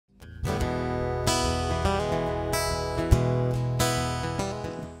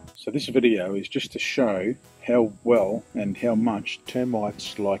So this video is just to show how well and how much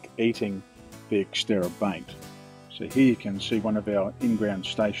termites like eating the Xterra bait. So here you can see one of our in-ground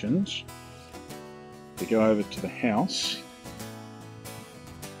stations. We go over to the house.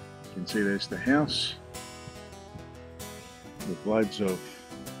 You can see there's the house with loads of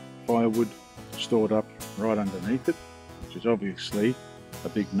firewood stored up right underneath it, which is obviously a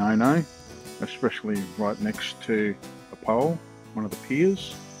big no-no, especially right next to a pole, one of the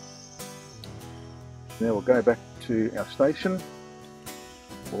piers. Now we'll go back to our station,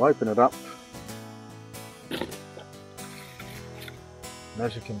 we'll open it up, and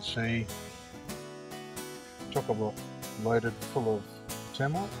as you can see, chock-a-block loaded full of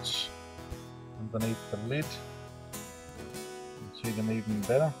termites. Underneath the lid, you can see them even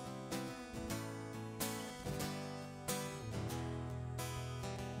better.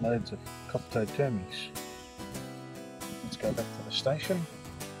 Loads of copper-toed termites. Let's go back to the station.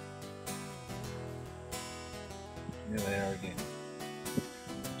 There they are again.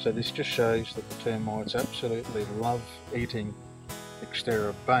 So this just shows that the termites absolutely love eating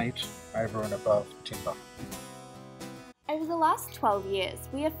Xterra bait over and above timber. Over the last 12 years,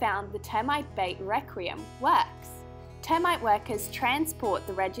 we have found the termite bait requiem works. Termite workers transport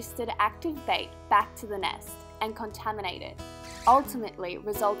the registered active bait back to the nest and contaminate it, ultimately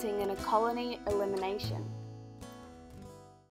resulting in a colony elimination.